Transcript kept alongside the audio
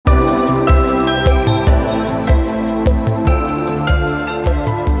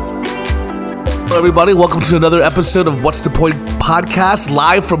everybody. Welcome to another episode of What's the Point podcast,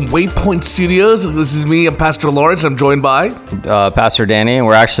 live from Waypoint Studios. This is me, I'm Pastor Lawrence. I'm joined by Pastor Danny, and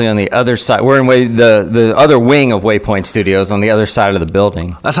we're actually on the other side. We're in the other wing of Waypoint Studios, on the other side of the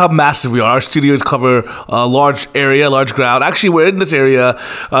building. That's how massive we are. Our studios cover a large area, large ground. Actually, we're in this area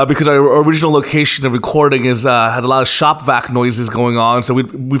because our original location of recording had a lot of shop vac noises going on, so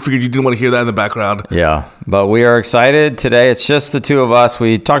we figured you didn't want to hear that in the background. Yeah, but we are excited today. It's just the two of us.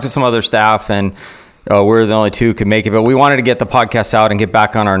 We talked to some other staff, and we're the only two who could make it, but we wanted to get the podcast out and get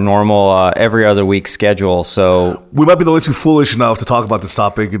back on our normal every other week schedule. So we might be the only two foolish enough to talk about this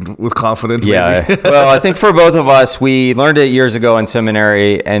topic with confidence. Yeah. Maybe. Well, I think for both of us, we learned it years ago in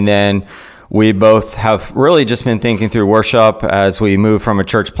seminary, and then we both have really just been thinking through worship as we move from a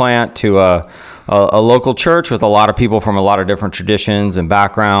church plant to a local church with a lot of people from a lot of different traditions and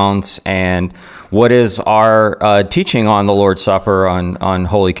backgrounds, and what is our teaching on the Lord's Supper, on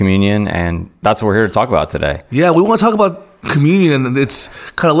Holy Communion, and that's what we're here to talk about today. Yeah, we want to talk about communion, and it's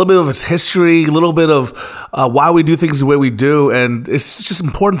kind of a little bit of its history, a little bit of why we do things the way we do, and it's just an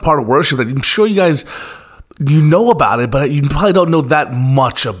important part of worship that I'm sure you guys know about it, but you probably don't know that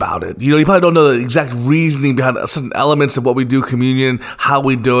much about it. You probably don't know the exact reasoning behind certain elements of what we do communion, how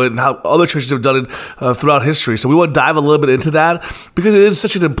we do it, and how other churches have done it throughout history. So we want to dive a little bit into that because it is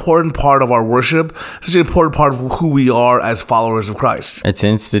such an important part of our worship, such an important part of who we are as followers of Christ. It's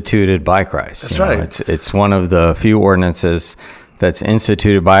instituted by Christ. That's right. It's one of the few ordinances that's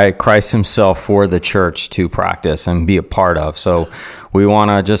instituted by Christ himself for the church to practice and be a part of. So we want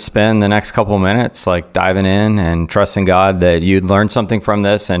to just spend the next couple minutes diving in and trusting God that you'd learn something from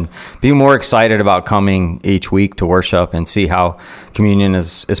this and be more excited about coming each week to worship and see how communion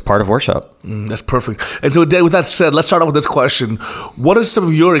is part of worship. That's perfect. And so with that said, let's start off with this question. What are some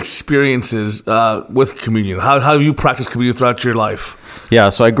of your experiences with communion? How have you practiced communion throughout your life? Yeah,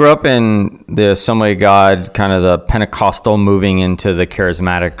 so I grew up in the Assembly of God, kind of the Pentecostal, moving into the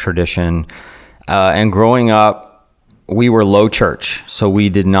charismatic tradition. And growing up, we were low church, so we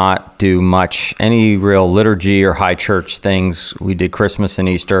did not do any real liturgy or high church things. We did Christmas and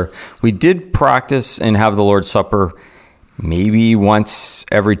Easter. We did practice and have the Lord's Supper maybe once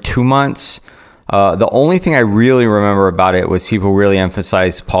every 2 months. The only thing I really remember about it was people really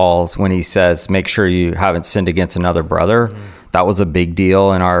emphasize Paul's when he says, make sure you haven't sinned against another brother. That was a big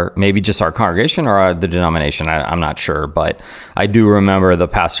deal in maybe just our congregation or the denomination. I'm not sure, but I do remember the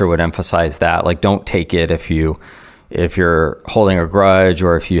pastor would emphasize that, don't take it if you're holding a grudge,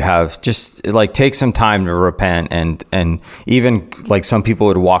 or if you have, just take some time to repent, and even some people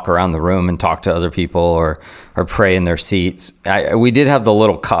would walk around the room and talk to other people or pray in their seats. We did have the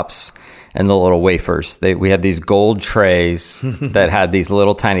little cups and the little wafers. We had these gold trays that had these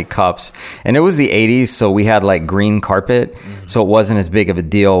little tiny cups, and it was the 80s, so we had green carpet, so it wasn't as big of a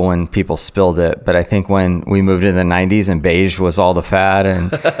deal when people spilled it. But I think when we moved into the 90s and beige was all the fad,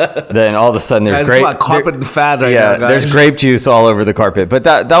 and then all of a sudden there's carpet and fad right now, guys. There's grape juice all over the carpet. But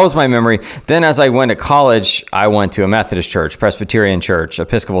that was my memory. Then as I went to college, I went to a Methodist church, Presbyterian church,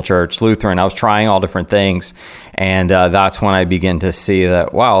 Episcopal church, Lutheran. I was trying all different things, and that's when I began to see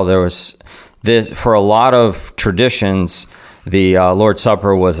that, wow, there was this, for a lot of traditions, the Lord's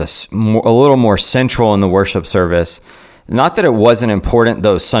Supper was a little more central in the worship service. Not that it wasn't important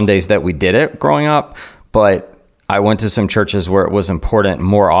those Sundays that we did it growing up, but I went to some churches where it was important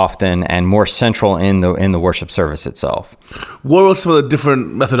more often and more central in the worship service itself. What were some of the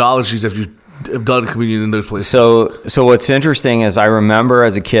different methodologies that you have done communion in those places? So what's interesting is I remember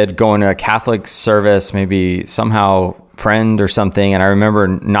as a kid going to a Catholic service, maybe somehow friend or something, and I remember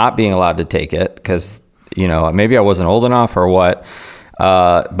not being allowed to take it because maybe I wasn't old enough or what.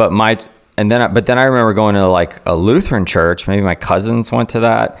 But then I remember going to a Lutheran church. Maybe my cousins went to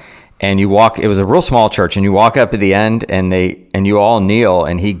that, and it was a real small church, and you walk up at the end, and you all kneel,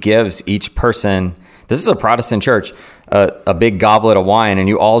 and he gives each person. This is a Protestant church. A big goblet of wine, and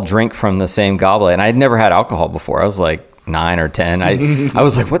you all drink from the same goblet. And I'd never had alcohol before. I was 9 or 10. I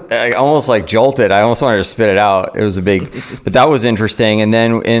was what? I almost jolted. I almost wanted to spit it out. It was but that was interesting. And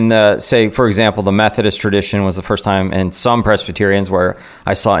then in for example, the Methodist tradition was the first time, and some Presbyterians where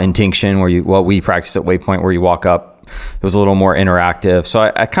I saw intinction, what we practice at Waypoint, where you walk up. It was a little more interactive.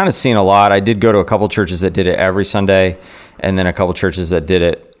 So I kind of seen a lot. I did go to a couple churches that did it every Sunday, and then a couple churches that did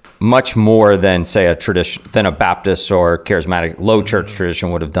it much more than than a Baptist or charismatic low church tradition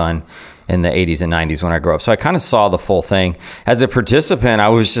would have done in the 80s and 90s when I grew up. So I kind of saw the full thing. As a participant, I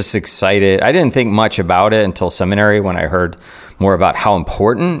was just excited. I didn't think much about it until seminary when I heard more about how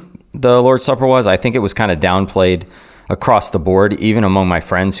important the Lord's Supper was. I think it was kind of downplayed across the board, even among my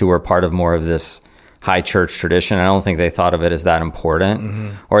friends who were part of more of this high church tradition. I don't think they thought of it as that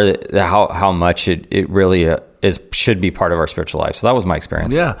important, or how much it really should be part of our spiritual life. So that was my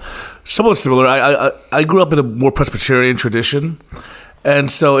experience. Yeah, somewhat similar. I grew up in a more Presbyterian tradition,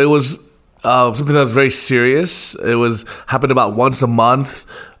 and so it was something that was very serious. It happened about once a month.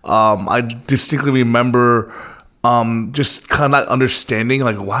 I distinctly remember just kind of not understanding,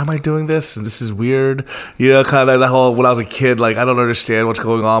 like, why am I doing this? And this is weird. Kind of that whole, when I was a kid, like, I don't understand what's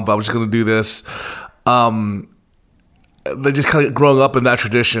going on, but I'm just going to do this. They just kind of growing up in that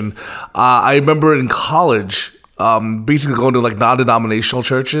tradition. I remember in college, basically going to like non-denominational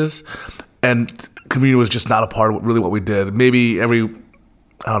churches, and communion was just not a part of really what we did. Maybe every,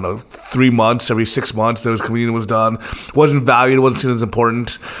 I don't know, 3 months, every 6 months, there was communion was done. It wasn't valued, it wasn't seen as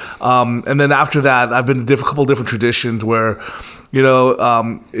important. And then after that, I've been in a couple different traditions where,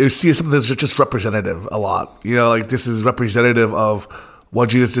 you see something that's just representative a lot. Like, this is representative of what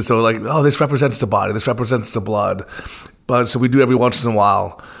Jesus did. So like, oh, this represents the body, this represents the blood. But so we do every once in a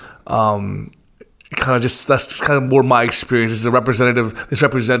while. That's just kind of more my experience. This is a representative. This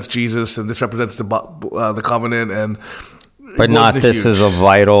represents Jesus, and this represents the covenant, but not this is a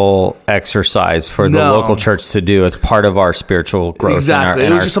vital exercise for the local church to do as part of our spiritual growth. Exactly.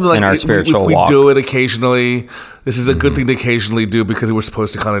 It was just something like our spiritual walk. We do it occasionally. This is a good thing to occasionally do because we're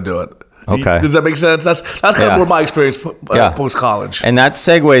supposed to kind of do it. Okay. Does that make sense? That's kind of more my experience post-college. And that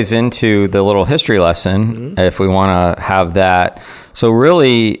segues into the little history lesson, if we want to have that. So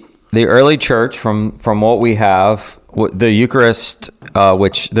really, the early church, from what we have, the Eucharist,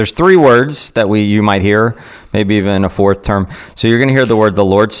 which there's 3 words that you might hear, maybe even a 4th term. So you're going to hear the word the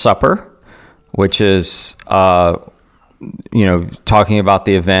Lord's Supper, which is talking about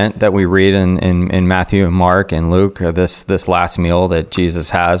the event that we read in Matthew and Mark and Luke, this last meal that Jesus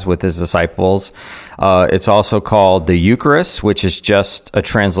has with his disciples. It's also called the Eucharist, which is just a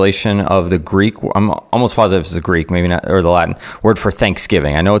translation of the Greek. I'm almost positive it's the Greek, maybe not, or the Latin word for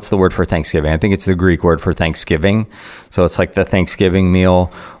Thanksgiving. I know it's the word for Thanksgiving. I think it's the Greek word for Thanksgiving. So it's like the Thanksgiving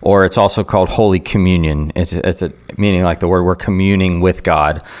meal, or it's also called Holy Communion. It's a meaning like the word we're communing with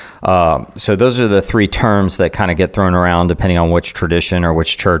God. So those are the 3 terms that kind of get thrown around depending on which tradition or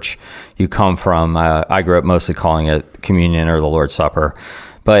which church you come from. I grew up mostly calling it communion or the Lord's Supper.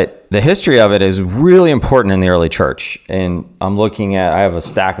 But the history of it is really important in the early church. And I have a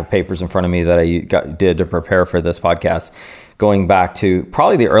stack of papers in front of me that I did to prepare for this podcast, going back to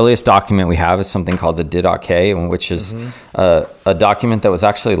probably the earliest document we have is something called the Didache, which is a document that was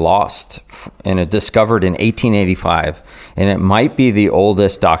actually lost and discovered in 1885. And it might be the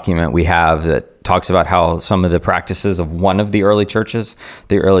oldest document we have that talks about how some of the practices of one of the early churches,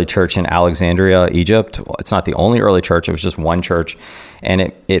 the early church in Alexandria, Egypt. Well, it's not the only early church. It was just one church.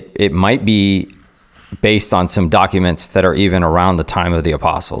 And it might be based on some documents that are even around the time of the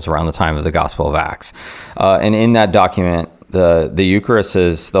apostles, around the time of the Gospel of Acts. And in that document, the Eucharist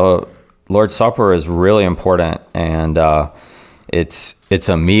the Lord's Supper is really important. And it's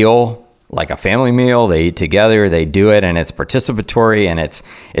a meal, like a family meal. They eat together, they do it, and it's participatory, and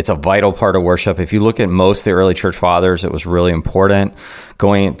it's a vital part of worship. If you look at most of the early church fathers, it was really important.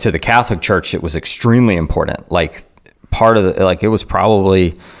 Going to the Catholic Church, it was extremely important. Like it was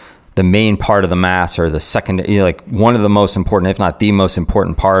probably the main part of the Mass, or the second, like one of the most important, if not the most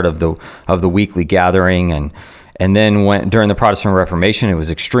important part of the weekly gathering. And then during the Protestant Reformation, it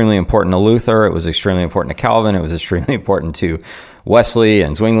was extremely important to Luther. It was extremely important to Calvin. It was extremely important to Wesley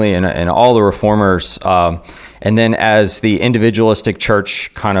and Zwingli and all the reformers. And then as the individualistic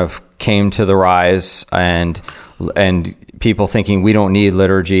church kind of came to the rise, and people thinking we don't need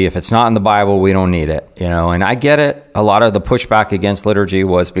liturgy. If it's not in the Bible, we don't need it, and I get it. A lot of the pushback against liturgy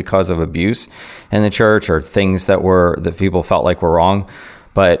was because of abuse in the church or things that people felt like were wrong.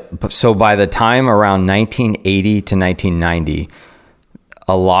 But so by the time around 1980 to 1990,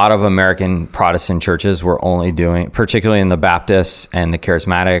 a lot of American Protestant churches were only doing, particularly in the Baptist and the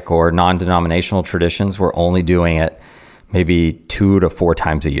charismatic or non-denominational traditions, were only doing it maybe 2 to 4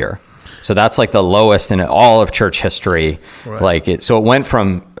 times a year. So that's like the lowest in all of church history. Right. So it went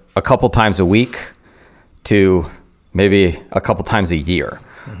from a couple times a week to maybe a couple times a year.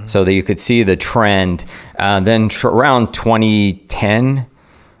 Mm-hmm. So that you could see the trend. Then around 2010,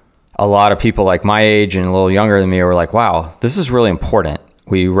 a lot of people like my age and a little younger than me were like, wow, this is really important.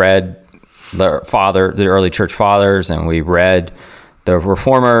 We read the early church fathers, and we read the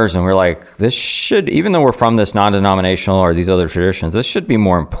reformers, and we're like, this should, even though we're from this non-denominational or these other traditions, this should be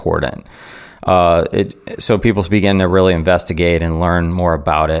more important. So people begin to really investigate and learn more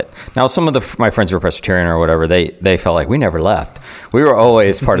about it. Now, some of my friends who were Presbyterian or whatever, they felt like we never left. We were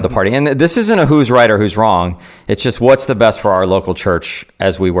always part of the party. And this isn't a who's right or who's wrong. It's just what's the best for our local church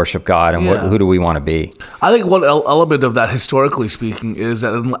as we worship God, and who do we want to be? I think one element of that, historically speaking, is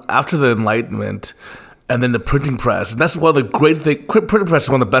that after the Enlightenment and then the printing press, and that's one of the great things. Printing press is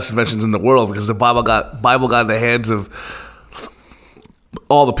one of the best inventions in the world, because the Bible got in the hands of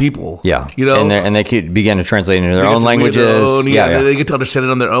all the people. Yeah, you know, and they could begin to translate into their own languages. They get to understand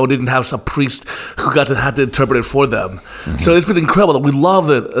it on their own. They didn't have some priest who had to interpret it for them. Mm-hmm. So it's been incredible. We love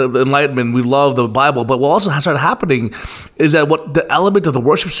the Enlightenment. We love the Bible. But what also started happening is that the element of the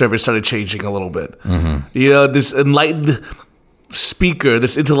worship service started changing a little bit. Mm-hmm. You know, this enlightened speaker,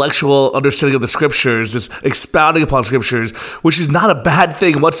 this intellectual understanding of the scriptures, this expounding upon scriptures, which is not a bad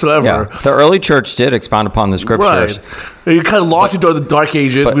thing whatsoever. Yeah. The early church did expound upon the scriptures. Right. You kind of lost it during the Dark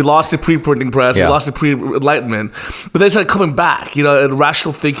Ages. We lost it pre-printing press. We lost it pre-Enlightenment. But then it started coming back, you know, and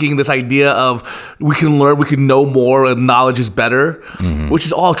rational thinking, this idea of we can learn, we can know more, and knowledge is better, which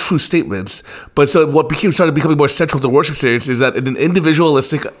is all true statements. But so what started becoming more central to the worship series is that in an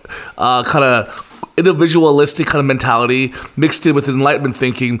individualistic kind of mentality mixed in with Enlightenment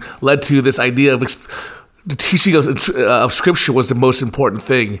thinking led to this idea of the teaching of Scripture was the most important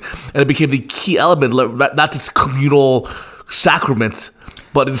thing, and it became the key element, not this communal sacrament,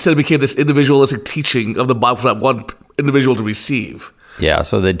 but instead it became this individualistic teaching of the Bible for that one individual to receive. Yeah,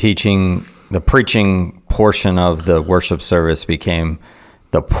 so the preaching portion of the worship service became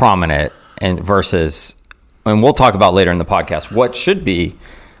the prominent, and we'll talk about later in the podcast, what should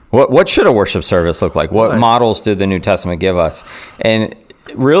a worship service look like? What models did the New Testament give us? And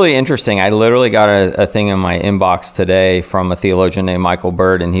really interesting, I literally got a thing in my inbox today from a theologian named Michael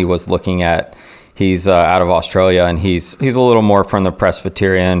Bird, and he was looking at, he's out of Australia, and he's a little more from the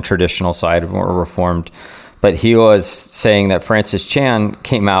Presbyterian traditional side, more Reformed. But he was saying that Francis Chan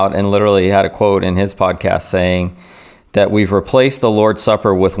came out and literally had a quote in his podcast saying that we've replaced the Lord's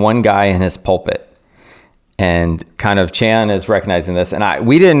Supper with one guy in his pulpit. And kind of Chan is recognizing this. And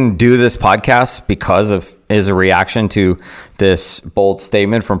we didn't do this podcast because of his reaction to this bold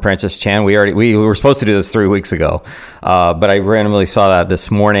statement from Francis Chan. We were supposed to do this 3 weeks ago, but I randomly saw that this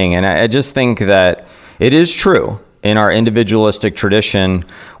morning. And I just think that it is true. In our individualistic tradition,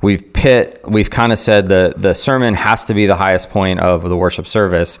 we've kind of said the sermon has to be the highest point of the worship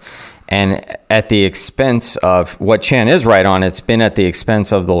service. And at the expense of what Chan is right on, it's been at the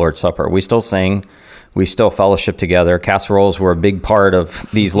expense of the Lord's Supper. We still sing. We still fellowship together. Casseroles were a big part of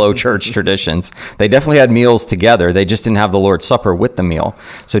these low church traditions. They definitely had meals together. They just didn't have the Lord's Supper with the meal.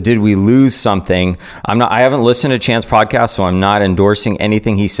 So did we lose something? I haven't listened to Chan's podcast, so I'm not endorsing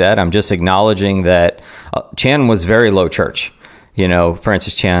anything he said. I'm just acknowledging that Chan was very low church. You know,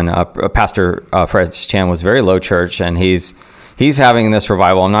 Francis Chan, Pastor Francis Chan was very low church, and he's having this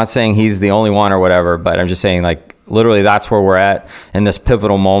revival. I'm not saying he's the only one or whatever, but I'm just saying, like, literally that's where we're at in this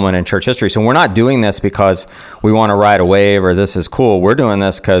pivotal moment in church history. So we're not doing this because we want to ride a wave or this is cool. We're doing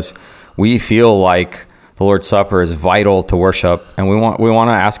this because we feel like the Lord's Supper is vital to worship, and we want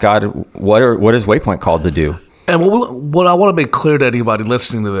to ask God, what is Waypoint called to do? And what I want to make clear to anybody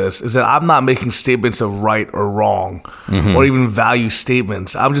listening to this is that I'm not making statements of right or wrong, or even value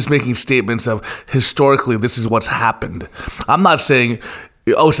statements. I'm just making statements of historically this is what's happened. I'm not saying,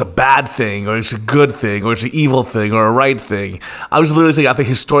 oh, it's a bad thing, or it's a good thing, or it's an evil thing, or a right thing. I was literally saying I think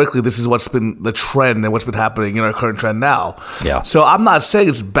historically this is what's been the trend and what's been happening in our current trend now. Yeah. So I'm not saying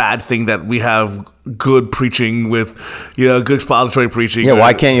it's a bad thing that we have good preaching with, good expository preaching. Yeah,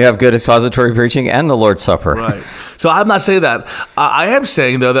 why can't you have good expository preaching and the Lord's Supper? Right. So I'm not saying that. I am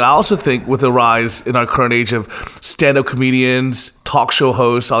saying, though, that I also think with the rise in our current age of stand-up comedians, talk show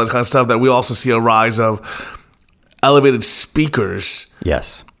hosts, all this kind of stuff, that we also see a rise of elevated speakers,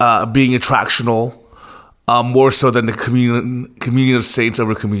 yes, being attractional, more so than the communion of saints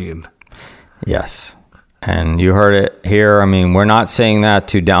over communion. Yes, and you heard it here. I mean, we're not saying that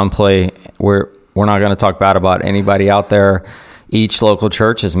to downplay. We're not going to talk bad about anybody out there. Each local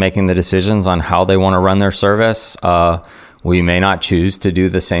church is making the decisions on how they want to run their service. We may not choose to do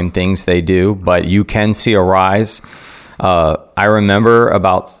the same things they do, but you can see a rise. I remember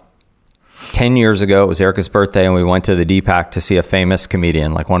about 10 years ago, it was Erica's birthday, and we went to the DPAC to see a famous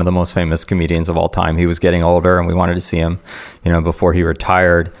comedian, like one of the most famous comedians of all time. He was getting older, and we wanted to see him, before he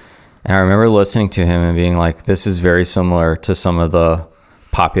retired. And I remember listening to him and being like, this is very similar to some of the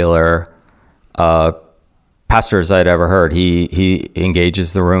popular pastors I'd ever heard. He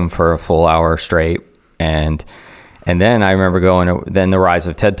engages the room for a full hour straight. And then I remember going, then the rise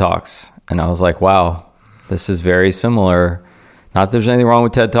of TED Talks. And I was like, wow, this is very similar Not that there's anything wrong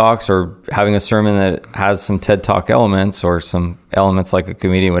with TED Talks or having a sermon that has some TED Talk elements or some elements like a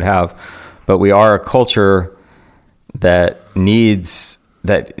comedian would have, but we are a culture that needs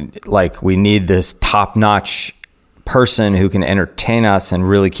that, like, we need this top-notch person who can entertain us and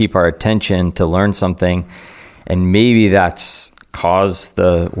really keep our attention to learn something. And maybe that's caused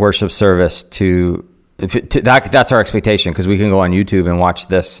the worship service that's our expectation, because we can go on YouTube and watch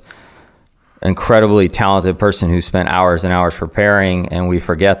this incredibly talented person who spent hours and hours preparing, and we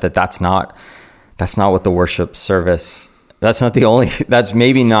forget that that's not what the worship service, that's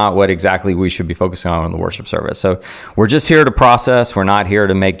maybe not what exactly we should be focusing on in the worship service. So we're just here to process. We're not here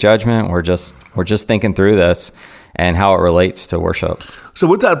to make judgment. We're just thinking through this and how it relates to worship. So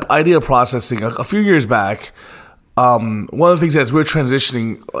with that idea of processing, a few years back, one of the things as we're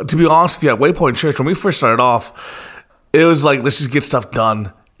transitioning, to be honest with you, at Waypoint Church, when we first started off, it was like, let's just get stuff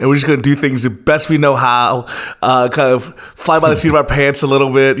done. And we're just going to do things the best we know how, kind of fly by the seat of our pants a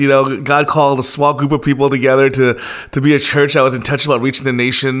little bit. You know, God called a small group of people together to be a church that was intentional about reaching the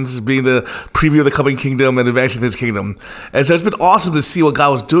nations, being the preview of the coming kingdom and advancing His kingdom. And so it's been awesome to see what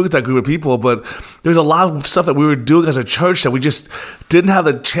God was doing with that group of people. But there's a lot of stuff that we were doing as a church that we just didn't have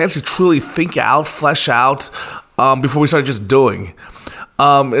the chance to truly think out, flesh out, before we started just doing.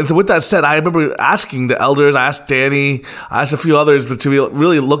 And so with that said, I remember asking the elders, I asked Danny, I asked a few others to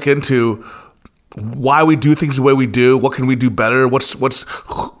really look into why we do things the way we do, what can we do better,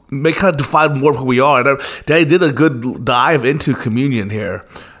 make kind of define more of who we are. And Danny did a good dive into communion here.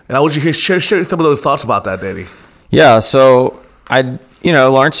 And I want you to share some of those thoughts about that, Danny. Yeah, so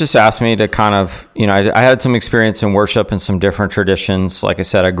Lawrence just asked me to kind of, I had some experience in worship and some different traditions. Like I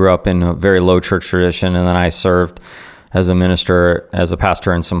said, I grew up in a very low church tradition, and then I served as a minister, as a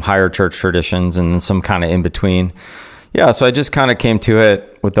pastor in some higher church traditions, and some kind of in between. Yeah, so I just kind of came to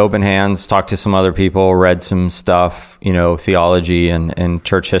it with open hands, talked to some other people, read some stuff, theology and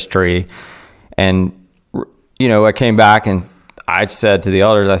church history. And, I came back and I said to the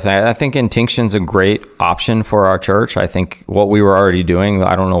elders, I think Intinction's a great option for our church. I think what we were already doing,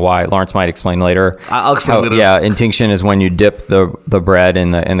 I don't know why, Lawrence might explain later. I'll explain later. Yeah, Intinction is when you dip the bread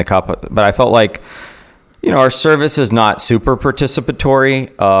in the cup. But I felt like, our service is not super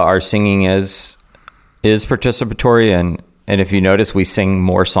participatory. Our singing is participatory, and if you notice, we sing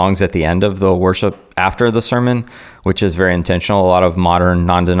more songs at the end of the worship after the sermon, which is very intentional. A lot of modern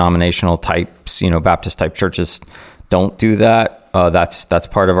non-denominational types, Baptist type churches don't do that. That's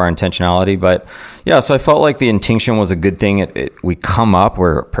part of our intentionality. But yeah, so I felt like the Intinction was a good thing. We come up,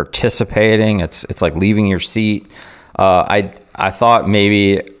 we're participating. It's like leaving your seat. I thought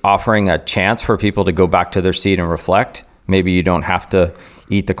maybe offering a chance for people to go back to their seat and reflect. Maybe you don't have to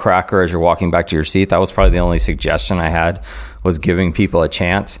eat the cracker as you're walking back to your seat. That was probably the only suggestion I had, was giving people a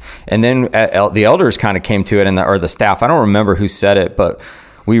chance. And then the elders kind of came to it, or the staff. I don't remember who said it, but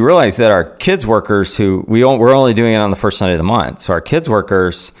we realized that our kids workers we're only doing it on the first Sunday of the month. So our kids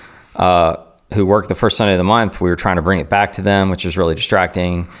workers who work the first Sunday of the month, we were trying to bring it back to them, which is really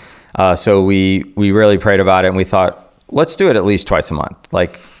distracting. So we really prayed about it, and we thought, let's do it at least twice a month,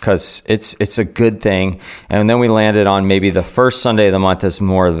 because it's a good thing. And then we landed on maybe the first Sunday of the month is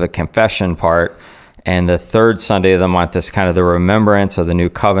more of the confession part, and the third Sunday of the month is kind of the remembrance of the new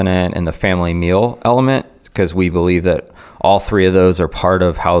covenant and the family meal element, because we believe that all three of those are part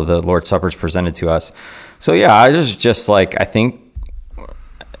of how the Lord's Supper is presented to us. So yeah, I think,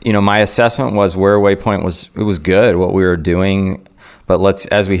 my assessment was where Waypoint was good, what we were doing.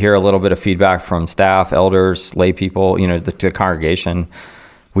 But as we hear a little bit of feedback from staff, elders, lay people, the congregation,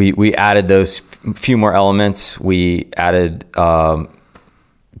 we added those few more elements. We added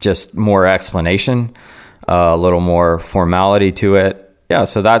just more explanation, a little more formality to it. Yeah,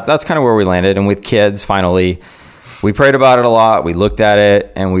 so that's kind of where we landed. And with kids, finally, we prayed about it a lot. We looked at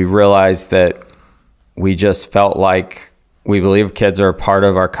it, and we realized that we just felt like we believe kids are a part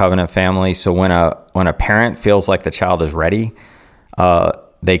of our covenant family. So when a parent feels like the child is ready,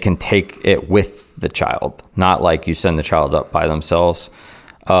 they can take it with the child, not like you send the child up by themselves.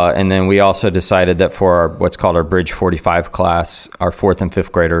 And then we also decided that for what's called our Bridge 45 class, our 4th and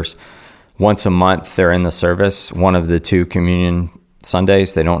 5th graders, once a month they're in the service. One of the 2 communion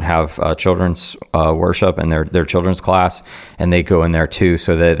Sundays, they don't have children's worship and their children's class, and they go in there too,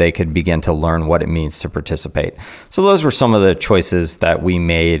 so that they could begin to learn what it means to participate. So those were some of the choices that we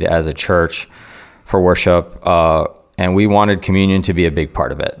made as a church for worship. And we wanted communion to be a big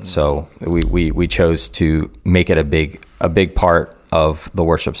part of it. So we chose to make it a big part of the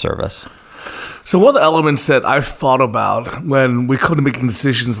worship service. So one of the elements that I've thought about when we come to making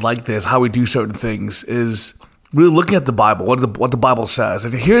decisions like this, how we do certain things, is really looking at the Bible, what the Bible says.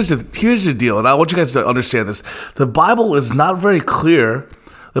 And here's the deal, and I want you guys to understand this. The Bible is not very clear.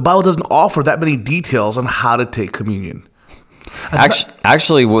 The Bible doesn't offer that many details on how to take communion.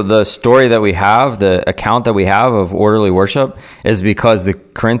 Actually, the story that we have, the account that we have of orderly worship, is because the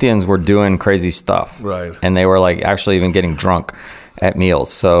Corinthians were doing crazy stuff, right? And they were like actually even getting drunk at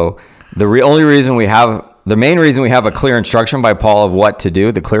meals. So the main reason we have a clear instruction by Paul of what to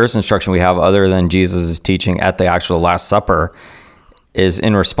do, the clearest instruction we have other than Jesus' teaching at the actual Last Supper, is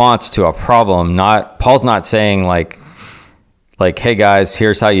in response to a problem. Paul's not saying like, hey guys,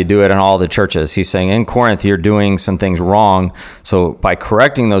 here's how you do it in all the churches. He's saying in Corinth, you're doing some things wrong. So by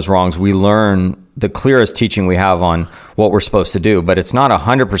correcting those wrongs, we learn the clearest teaching we have on what we're supposed to do, but it's not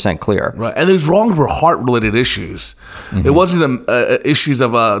 100% clear. Right. And those wrongs were heart-related issues. Mm-hmm. It wasn't issues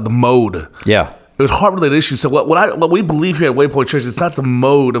of the mode. Yeah. It was heart-related issues. So what we believe here at Waypoint Church, it's not the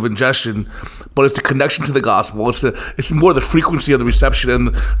mode of ingestion, but it's the connection to the gospel. It's more the frequency of the reception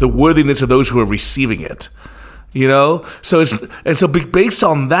and the worthiness of those who are receiving it. You know, so based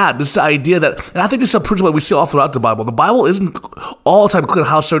on that, this idea that, and I think this is a principle we see all throughout the Bible. The Bible isn't all the time clear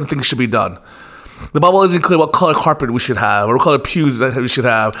how certain things should be done. The Bible isn't clear what color carpet we should have or what color pews that we should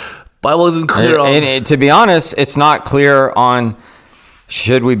have. Bible isn't clear and to be honest, it's not clear on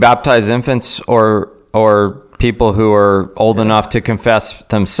should we baptize infants or people who are old enough to confess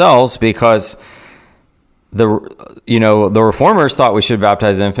themselves, because the reformers thought we should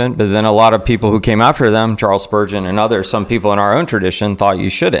baptize infant, but then a lot of people who came after them, Charles Spurgeon and others, some people in our own tradition thought you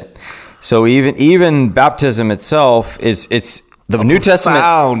shouldn't. So even baptism itself it's the New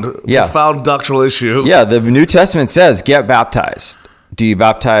Testament, profound doctrinal issue. Yeah, the New Testament says get baptized. Do you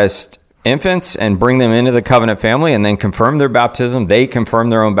baptize infants and bring them into the covenant family and then confirm their baptism? They confirm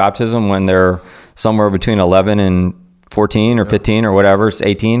their own baptism when they're somewhere between 11 and 14 or 15 or whatever, it's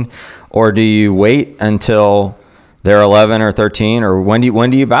 18, or do you wait until they're 11 or 13, or when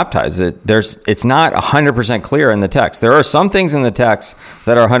do you baptize it? It's not 100% clear in the text. There are some things in the text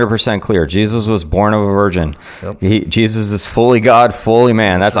that are 100% clear. Jesus was born of a virgin. Yep. Jesus is fully God, fully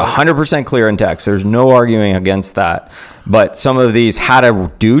man. That's 100% clear in text. There's no arguing against that. But some of these, how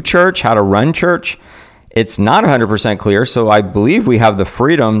to do church, how to run church, it's not 100% clear. So I believe we have the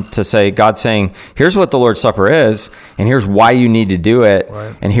freedom to say, God's saying, here's what the Lord's Supper is, and here's why you need to do it,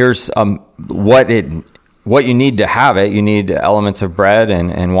 right. And here's what you need to have it. You need elements of bread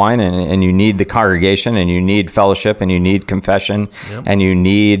and wine, and you need the congregation, and you need fellowship, and you need confession, yep. And you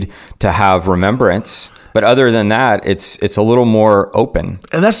need to have remembrance. But other than that, it's a little more open.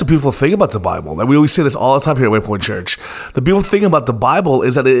 And that's the beautiful thing about the Bible. And we always say this all the time here at Waypoint Church. The beautiful thing about the Bible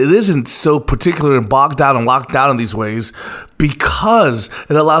is that it isn't so particular and bogged down and locked down in these ways, because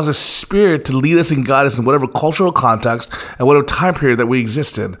it allows the Spirit to lead us and guide us in whatever cultural context and whatever time period that we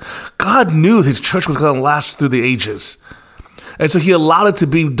exist in. God knew His church was going to last through the ages. And so He allowed it to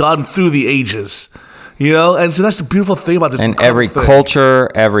be done through the ages. You know, and so that's the beautiful thing about this. And every culture,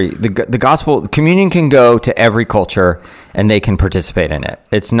 the gospel, communion can go to every culture and they can participate in it.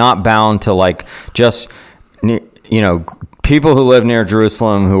 It's not bound to like just, people who live near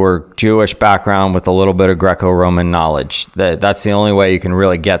Jerusalem who are Jewish background with a little bit of Greco-Roman knowledge. That's the only way you can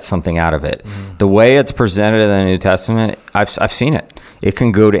really get something out of it. Mm-hmm. The way it's presented in the New Testament, I've seen it. It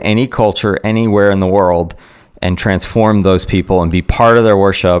can go to any culture anywhere in the world and transform those people and be part of their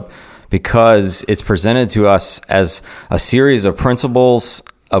worship, because it's presented to us as a series of principles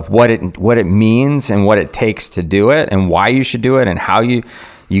of what it means and what it takes to do it and why you should do it and how you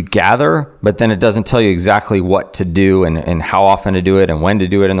gather, but then it doesn't tell you exactly what to do and how often to do it and when to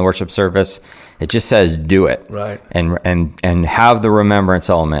do it in the worship service. It just says do it. Right. And have the remembrance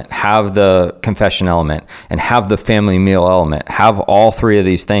element, have the confession element, and have the family meal element. Have all three of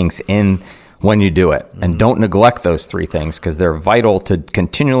these things in when you do it. And don't neglect those three things, because they're vital to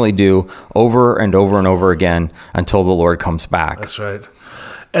continually do over and over and over again until the Lord comes back. That's right.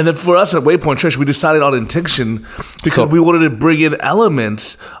 And then for us at Waypoint Church, we decided on intention because we wanted to bring in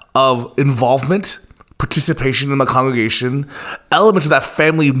elements of involvement, participation in the congregation, elements of that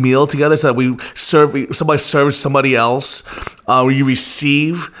family meal together, so that somebody serves somebody else, where you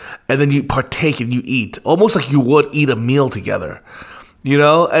receive and then you partake and you eat, almost like you would eat a meal together. You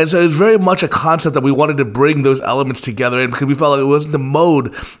know, and so it's very much a concept that we wanted to bring those elements together in, because we felt like it wasn't the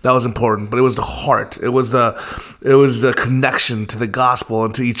mode that was important, but it was the heart. It was the connection to the gospel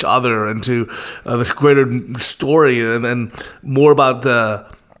and to each other and to this greater story, and more about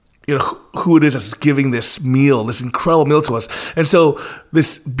who it is that's giving this meal, this incredible meal to us. And so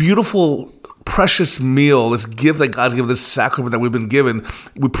this beautiful, precious meal, this gift that God's given, this sacrament that we've been given,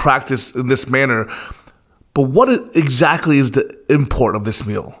 we practice in this manner. But what exactly is the import of this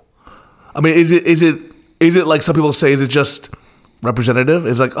meal? I mean, is it Is it like some people say, is it just representative?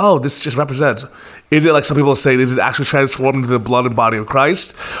 It's like, oh, this just represents. Is it like some people say, is it actually transformed into the blood and body of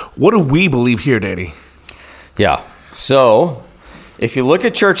Christ? What do we believe here, Danny? Yeah. So if you look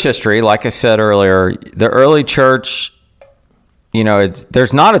at church history, like I said earlier, the early church,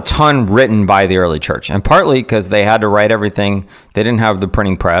 there's not a ton written by the early church, and partly because they had to write everything. They didn't have the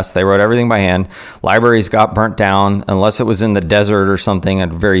printing press. They wrote everything by hand. Libraries got burnt down unless it was in the desert or something, a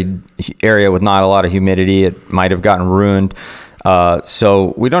very area with not a lot of humidity. It might have gotten ruined.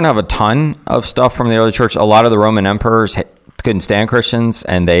 So we don't have a ton of stuff from the early church. A lot of the Roman emperors couldn't stand Christians,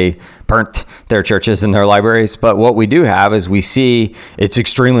 and they burnt their churches and their libraries. But what we do have is we see it's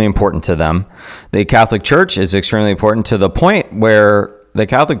extremely important to them. The Catholic Church is extremely important to the point where the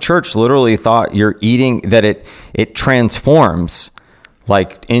Catholic Church literally thought you're eating, that it transforms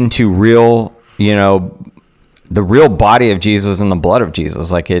like into real, the real body of Jesus and the blood of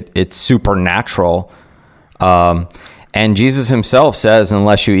Jesus. Like it's supernatural. And Jesus himself says,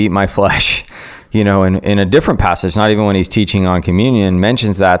 unless you eat my flesh, in a different passage, not even when he's teaching on communion,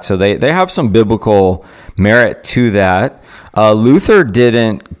 mentions that. So they have some biblical merit to that. Luther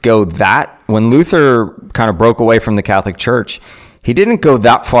didn't go that, when Luther kind of broke away from the Catholic Church, he didn't go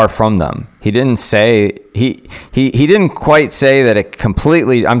that far from them. He didn't say, he didn't quite say that it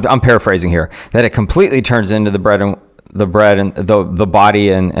completely, I'm paraphrasing here, that it completely turns into the bread and the body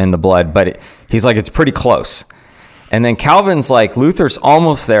and the blood, but he's like, it's pretty close. And then Calvin's like, Luther's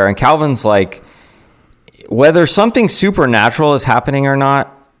almost there. And Calvin's like, whether something supernatural is happening or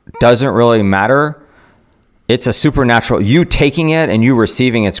not doesn't really matter. It's a supernatural. You taking it and you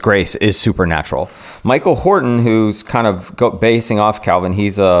receiving its grace is supernatural. Michael Horton, who's kind of basing off Calvin,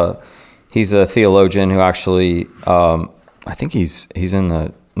 he's a theologian who actually, I think he's in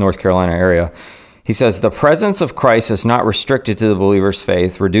the North Carolina area. He says, the presence of Christ is not restricted to the believer's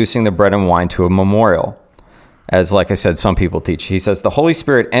faith, reducing the bread and wine to a memorial. As, like I said, some people teach. He says, the Holy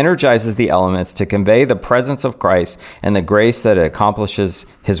Spirit energizes the elements to convey the presence of Christ and the grace that it accomplishes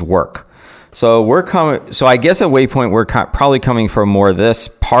his work. So I guess at Waypoint, we're probably coming from more this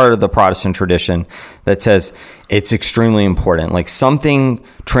part of the Protestant tradition that says it's extremely important. Like something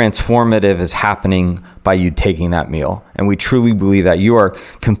transformative is happening by you taking that meal. And we truly believe that you are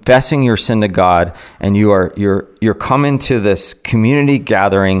confessing your sin to God, and you're coming to this community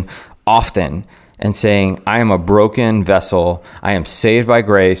gathering often and saying, I am a broken vessel. I am saved by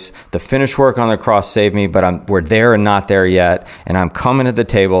grace. The finished work on the cross saved me, but we're there and not there yet. And I'm coming to the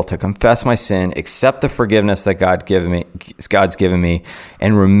table to confess my sin, accept the forgiveness that God's given me,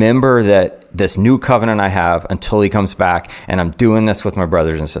 and remember that this new covenant I have until he comes back, and I'm doing this with my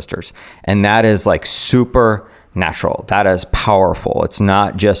brothers and sisters. And that is like supernatural. That is powerful. It's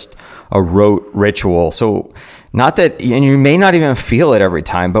not just a rote ritual. So not that, and you may not even feel it every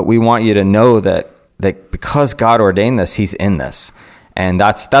time, but we want you to know that because God ordained this, he's in this. And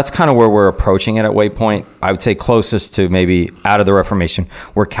that's kind of where we're approaching it at Waypoint. I would say closest to maybe out of the Reformation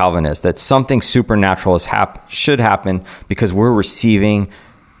where Calvin is, that something supernatural should happen because we're receiving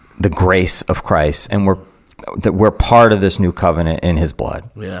the grace of Christ, and we're part of this new covenant in his blood.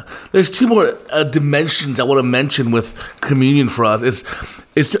 Yeah. There's two more dimensions I want to mention with communion for us.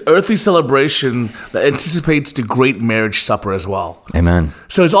 It's the earthly celebration that anticipates the great marriage supper as well. Amen.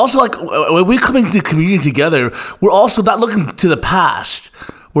 So it's also like when we're coming to communion together, we're also not looking to the past.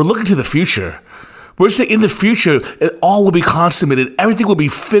 We're looking to the future. We're saying in the future, it all will be consummated. Everything will be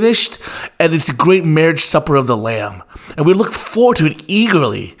finished, and it's the great marriage supper of the Lamb. And we look forward to it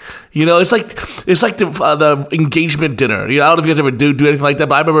eagerly. It's like the engagement dinner. I don't know if you guys ever do anything like that,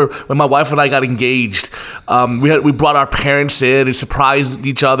 but I remember when my wife and I got engaged, we brought our parents in and surprised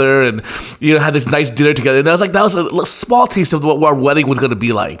each other, and had this nice dinner together. And that was a small taste of what our wedding was going to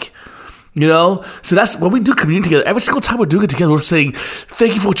be like. So that's when we do communion together. Every single time we're doing it together, we're saying,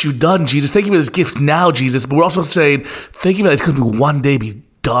 thank you for what you've done, Jesus. Thank you for this gift now, Jesus. But we're also saying, thank you for that it's going to be one day be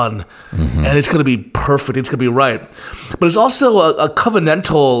done. Mm-hmm. And it's going to be perfect. It's going to be right. But it's also a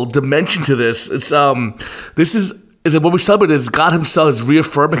covenantal dimension to this. It's this is what we celebrate is God himself is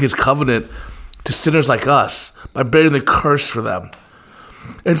reaffirming his covenant to sinners like us by bearing the curse for them.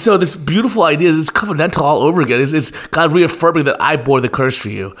 And so this beautiful idea is covenantal all over again. It's God reaffirming that I bore the curse for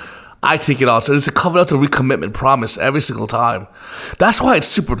you. I take it on. So it's a covenantal recommitment promise every single time. That's why it's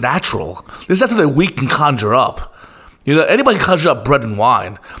supernatural. It's not something we can conjure up. Anybody can conjure up bread and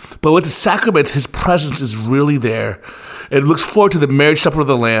wine. But with the sacraments, his presence is really there. It looks forward to the marriage supper of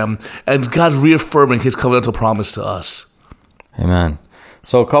the Lamb and God reaffirming his covenantal promise to us. Amen.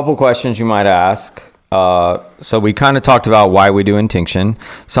 So a couple questions you might ask. So we kind of talked about why we do intinction.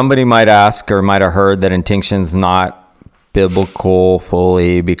 Somebody might ask or might have heard that intinction's not biblical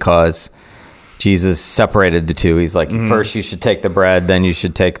fully because Jesus separated the two. He's like, first you should take the bread, then you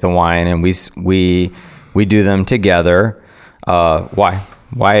should take the wine, and we do them together. Why?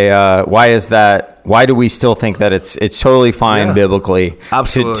 Why is that? Why do we still think that it's totally fine biblically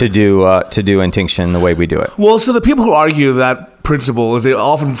to do intinction the way we do it? Well, so the people who argue that principle is they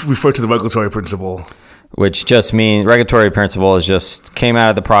often refer to the regulatory principle, which just means regulatory principle is just came out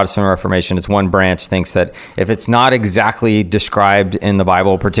of the Protestant Reformation. It's one branch thinks that if it's not exactly described in the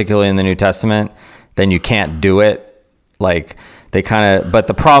Bible, particularly in the New Testament, then you can't do it. Like they kind of, but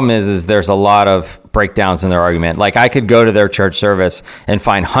the problem is there's a lot of breakdowns in their argument. Like I could go to their church service and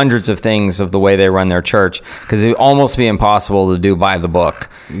find hundreds of things of the way they run their church because it would almost be impossible to do by the book.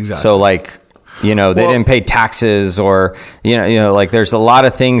 Exactly. So like, they didn't pay taxes or, like there's a lot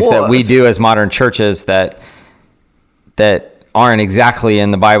of things that we do as modern churches that aren't exactly in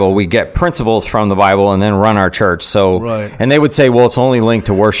the Bible. We get principles from the Bible and then run our church. So, right. And they would say, well, it's only linked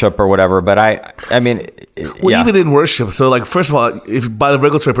to worship or whatever. But I mean, even in worship. So like, first of all, if by the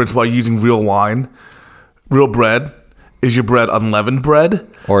regulatory principle, you're using real wine, real bread, is your bread unleavened bread?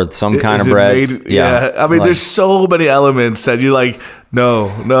 Or some kind of bread. Yeah. I mean, there's so many elements that you're like, no.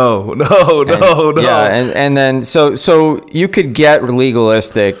 Yeah. And then, so you could get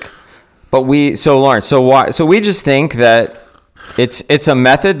legalistic, but Lawrence, so we just think that it's a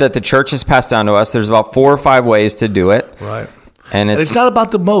method that the church has passed down to us. There's about 4 or 5 ways to do it. Right. And it's not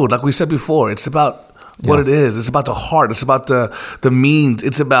about the mode, like we said before. It's about what it is. It's about the heart. It's about the means.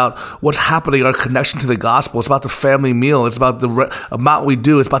 It's about what's happening, our connection to the gospel. It's about the family meal. It's about the amount we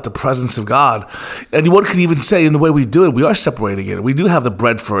do. It's about the presence of God. And one could even say in the way we do it, we are separating it. We do have the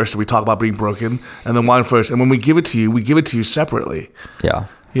bread first, and we talk about being broken, and the wine first. And when we give it to you, we give it to you separately. Yeah.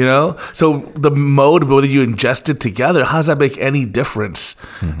 So the mode, whether you ingest it together, how does that make any difference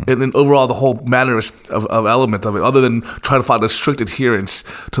in overall the whole manner of element of it, other than trying to find a strict adherence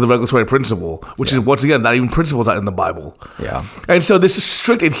to the regulatory principle, which is, once again, not even principles not in the Bible. Yeah. And so this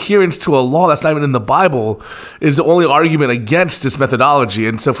strict adherence to a law that's not even in the Bible is the only argument against this methodology.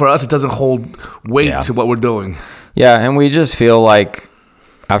 And so for us, it doesn't hold weight to what we're doing. Yeah, and we just feel like,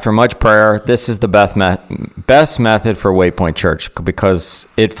 after much prayer, this is the best method for Waypoint Church because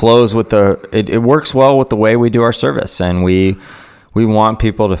it flows with it works well with the way we do our service, and we want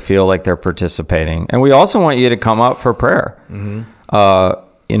people to feel like they're participating, and we also want you to come up for prayer.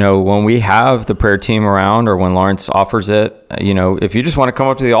 When we have the prayer team around, or when Lawrence offers it, if you just want to come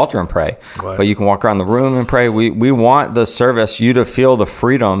up to the altar and pray, right. But you can walk around the room and pray. We want the service, you to feel the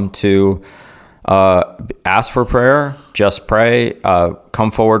freedom to ask for prayer, just pray,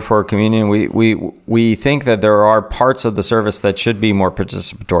 come forward for communion. We think that there are parts of the service that should be more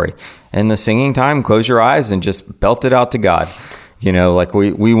participatory. In the singing time, close your eyes and just belt it out to God. Like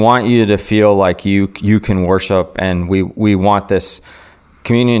we want you to feel like you can worship, and we want this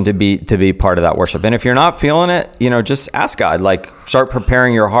communion to be part of that worship. And if you're not feeling it, just ask God, like start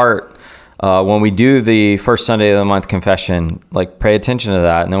preparing your heart. When we do the first Sunday of the month confession, like pay attention to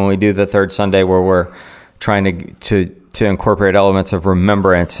that. And then when we do the third Sunday where we're trying to incorporate elements of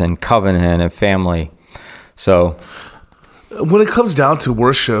remembrance and covenant and family. So when it comes down to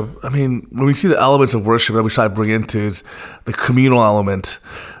worship, I mean, when we see the elements of worship that we try to bring into is the communal element,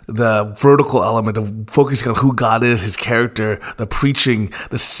 the vertical element of focusing on who God is, his character, the preaching,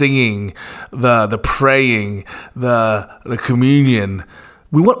 the singing, the praying, the communion.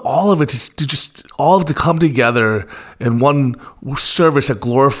 We want all of it to come together in one service that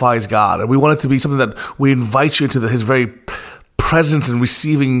glorifies God. And we want it to be something that we invite you into his very presence and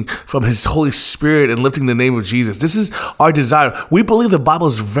receiving from his Holy Spirit and lifting the name of Jesus. This is our desire. We believe the Bible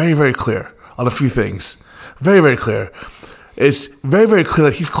is very, very clear on a few things. Very, very clear. It's very, very clear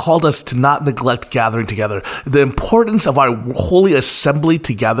that he's called us to not neglect gathering together. The importance of our holy assembly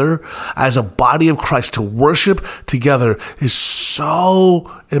together as a body of Christ to worship together is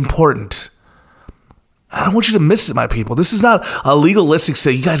so important. I don't want you to miss it, my people. This is not a legalistic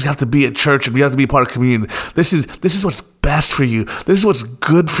say, you guys have to be at church and you have to be a part of communion. This is what's best for you. This is what's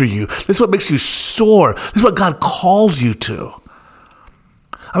good for you. This is what makes you soar. This is what God calls you to.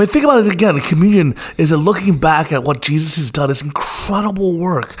 I mean, think about it again. Communion is a looking back at what Jesus has done. It's incredible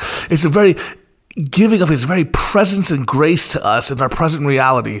work. It's a very giving of his very presence and grace to us in our present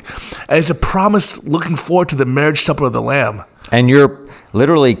reality. And it's a promise looking forward to the marriage supper of the Lamb. And you're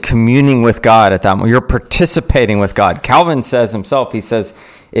literally communing with God at that moment. You're participating with God. Calvin says himself, he says,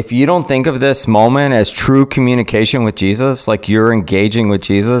 if you don't think of this moment as true communication with Jesus, like you're engaging with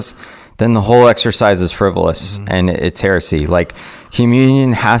Jesus, then the whole exercise is frivolous and it's heresy. Like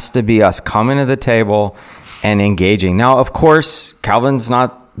communion has to be us coming to the table and engaging. Now, of course, Calvin's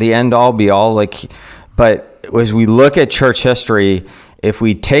not the end all be all, but as we look at church history, if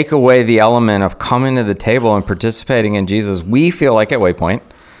we take away the element of coming to the table and participating in Jesus, we feel like at Waypoint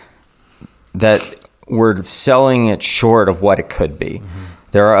that we're selling it short of what it could be. Mm-hmm.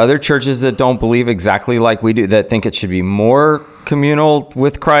 There are other churches that don't believe exactly like we do, that think it should be more communal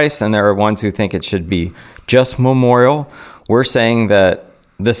with Christ, and there are ones who think it should be just memorial. We're saying that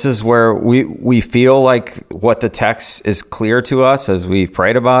this is where we feel like what the text is clear to us as we've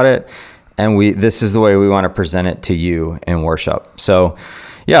prayed about it, and this is the way we want to present it to you in worship. So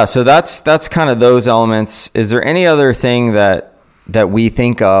yeah, so that's kind of those elements. Is there any other thing that we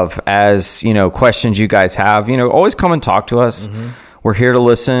think of as, questions you guys have? Always come and talk to us. Mm-hmm. We're here to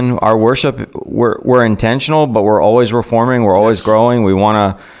listen. Our worship, we're intentional, but we're always reforming. We're always growing.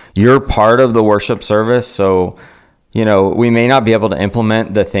 You're part of the worship service. So, we may not be able to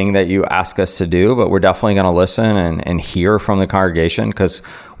implement the thing that you ask us to do, but we're definitely going to listen and hear from the congregation, because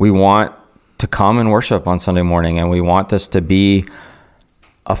we want to come and worship on Sunday morning. And we want this to be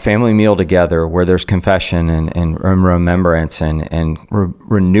a family meal together where there's confession and remembrance and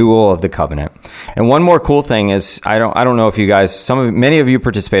renewal of the covenant. And one more cool thing is, I don't know if you guys, many of you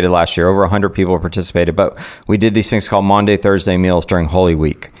participated last year, over 100 people participated, but we did these things called Maundy, Thursday meals during Holy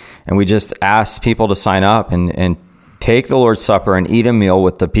Week. And we just asked people to sign up and take the Lord's Supper and eat a meal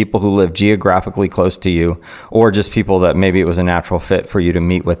with the people who live geographically close to you, or just people that maybe it was a natural fit for you to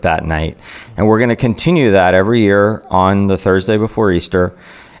meet with that night. And we're going to continue that every year on the Thursday before Easter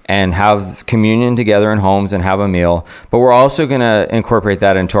and have communion together in homes and have a meal. But we're also going to incorporate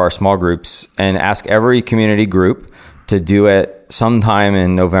that into our small groups and ask every community group to do it sometime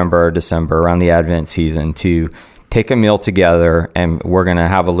in November or December around the Advent season, to take a meal together, and we're going to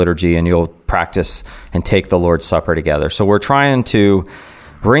have a liturgy and you'll practice and take the Lord's Supper together. So we're trying to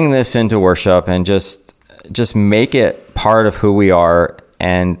bring this into worship and just make it part of who we are.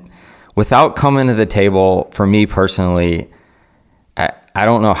 And without coming to the table, for me personally, I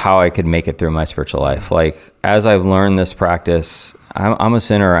don't know how I could make it through my spiritual life. Like, as I've learned this practice, I'm a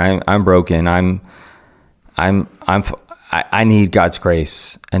sinner. I'm broken. I need God's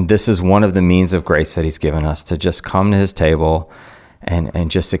grace. And this is one of the means of grace that he's given us, to just come to his table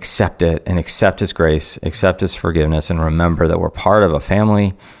and just accept it, and accept his grace, accept his forgiveness, and remember that we're part of a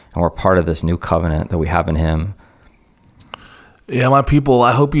family and we're part of this new covenant that we have in him. Yeah, my people,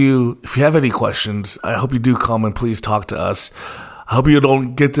 I hope if you have any questions, I hope you do come and please talk to us. I hope you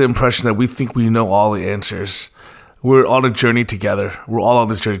don't get the impression that we think we know all the answers. We're on a journey together. We're all on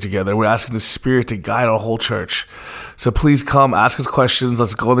this journey together. We're asking the Spirit to guide our whole church. So please come, ask us questions.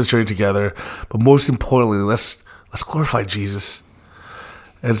 Let's go on this journey together. But most importantly, let's glorify Jesus.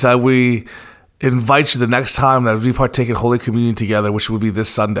 And so we invite you the next time that we partake in Holy Communion together, which will be this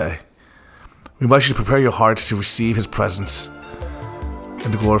Sunday. We invite you to prepare your hearts to receive his presence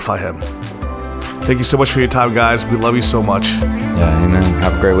and to glorify him. Thank you so much for your time, guys. We love you so much. Yeah, amen.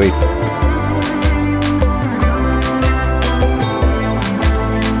 Have a great week.